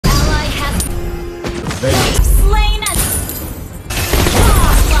unavailable. Slain us.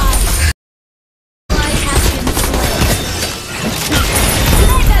 Ally has been slain.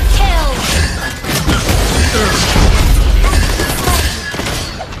 Mega kill.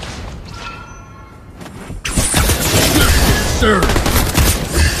 Served.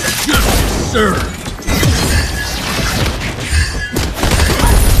 Just served.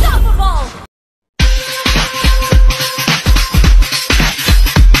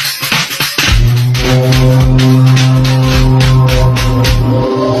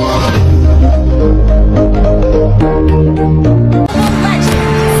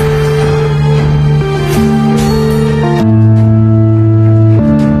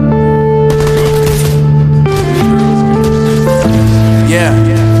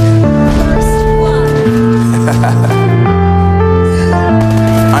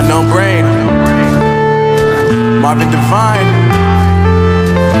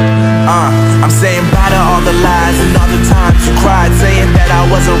 I'm saying bye to all the lies and all the times you cried, saying that I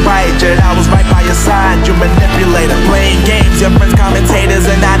wasn't right, yet I was right by your side. You manipulator, playing games, your friends commentators,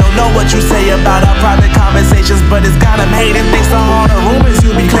 and I don't know what you say about our private conversations, but it's got them hating. Thanks to all the rumors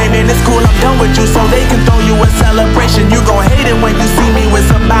you be claiming. It's cool, I'm done with you, so they can throw you a celebration. You gon' hate it when you see me with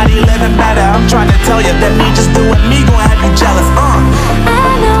somebody living better. I'm trying to tell you that me just doing me gon' have you jealous. I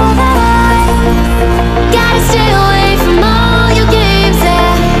know that I gotta stay away from all your games.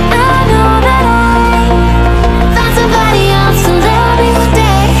 Yeah, I know that I found somebody else to love me one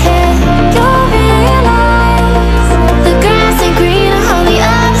day. You'll realize the grass ain't greener on the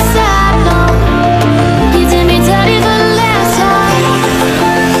other side. No, you did me dirty for the last time,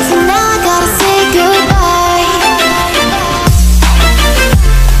 so now I gotta say goodbye.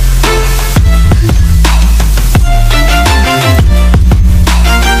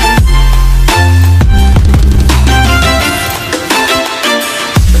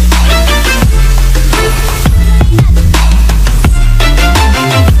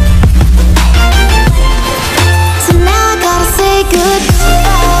 So now I gotta say goodbye.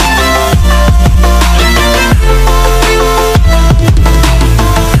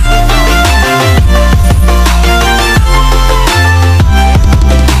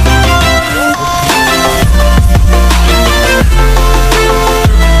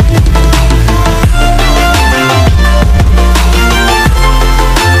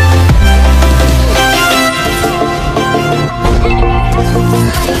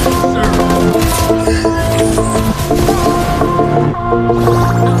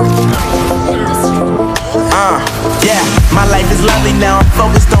 Yeah, my life is lovely now, I'm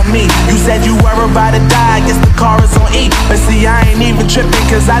focused on me. You said you were about to die, I guess the car is on E. But see, I ain't even tripping,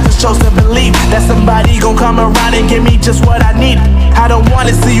 cause I just chose to believe that somebody gon' come around and give me just what I need. I don't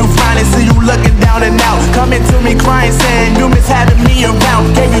wanna see you finding, see you looking down and out, coming to me crying, saying you miss having me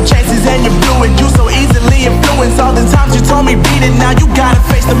around. Gave you chances and you blew it, you so easily influenced. All the times you told me beat it, now you gotta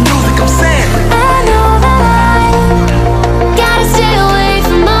face the music. I'm saying I know that I gotta stay away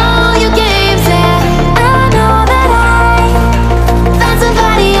from all your games. Yeah, I know that I found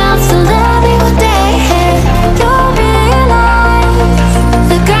somebody else to love me one day. You'll realize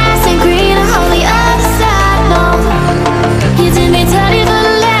the grass ain't greener on the other side. No, you did me dirty for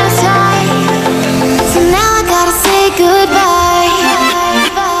the last time, so now I gotta say goodbye.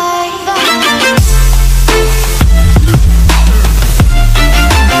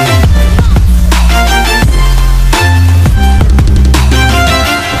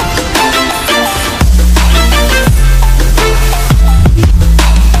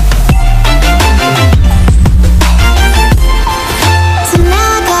 So now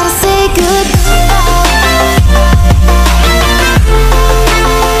I gotta say goodbye.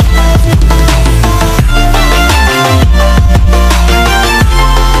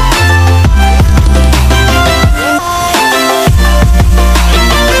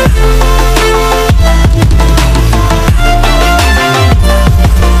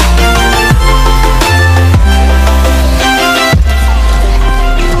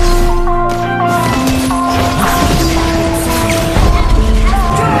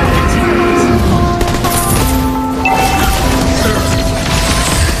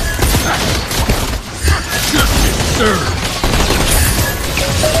 Served.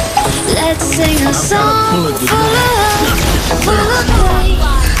 Let's sing a song full of pain.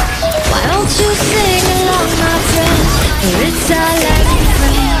 Why don't you sing along, my friend? For it's our life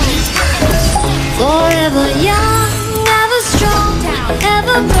friend. Forever young, ever strong,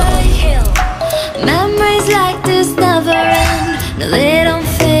 ever brave. Memories like this never end. No, they don't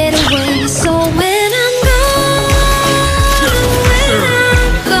fade away. So when I'm gone,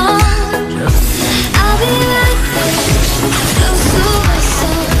 I'll be right there, close to my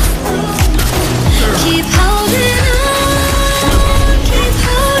soul. Keep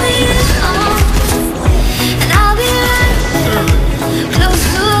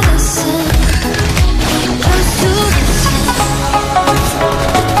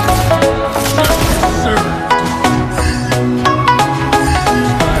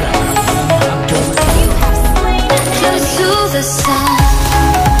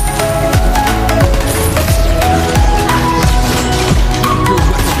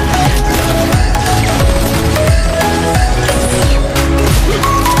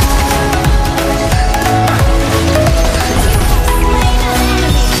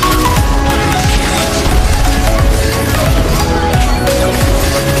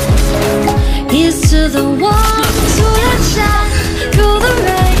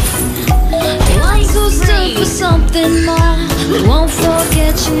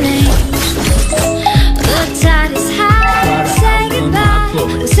your name. The tide is high, say goodbye,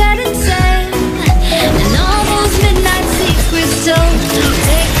 I'm setting sail. And all those midnight secrets told,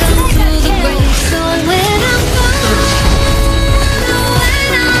 take them to the grave. So when I'm gone, oh,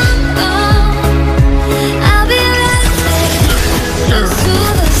 when I'm gone, I'll be right there, close to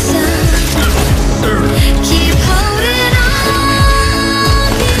the sun. Keep holding on,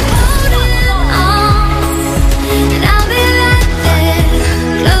 keep holding on, and I'll be right there,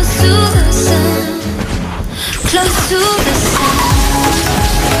 close to the sun, close to the sun.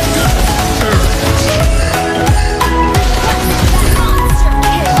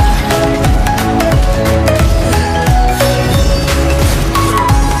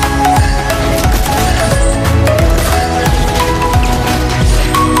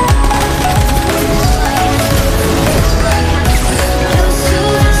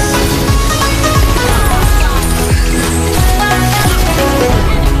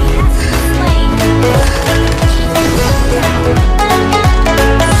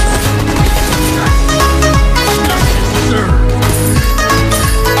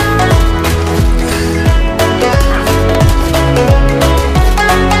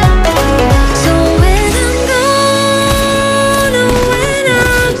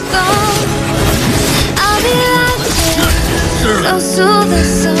 Close to the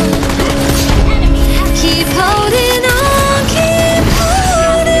sun. Keep holding on, keep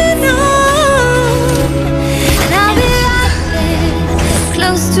holding on, and I'll be right there,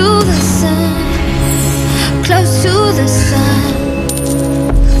 close to the sun, close to the sun.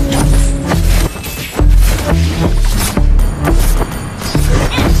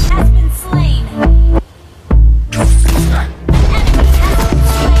 Has been slain.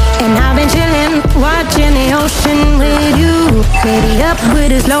 And I've been chilling, watching the ocean with you. Maybe up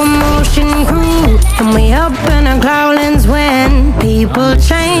with a slow motion crew. And we up in our growlings when people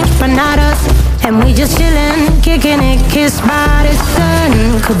change, but not us. And we just chillin', kicking it, kissed by the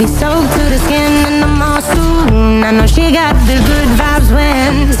sun. Could be soaked to the skin in the mall soon. I know she got the good vibes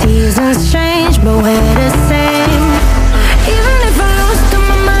when seasons change, but we're the same. Even if I lost all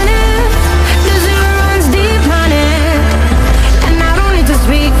my money, the zero runs deep, honey. And I don't need to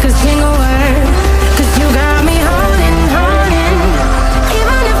speak a single word, 'cause you got me holding, holding.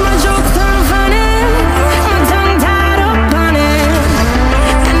 Even if my jokes aren't funny, my tongue tied up on it.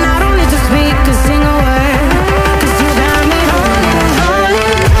 And I don't need to speak a single word, 'cause you got me holding, holding.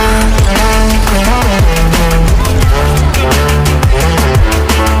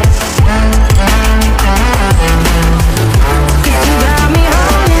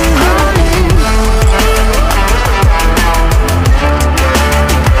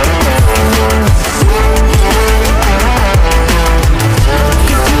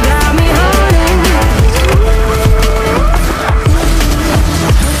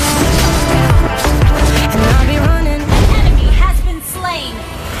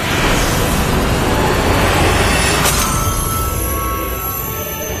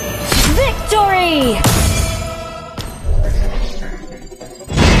 Victory!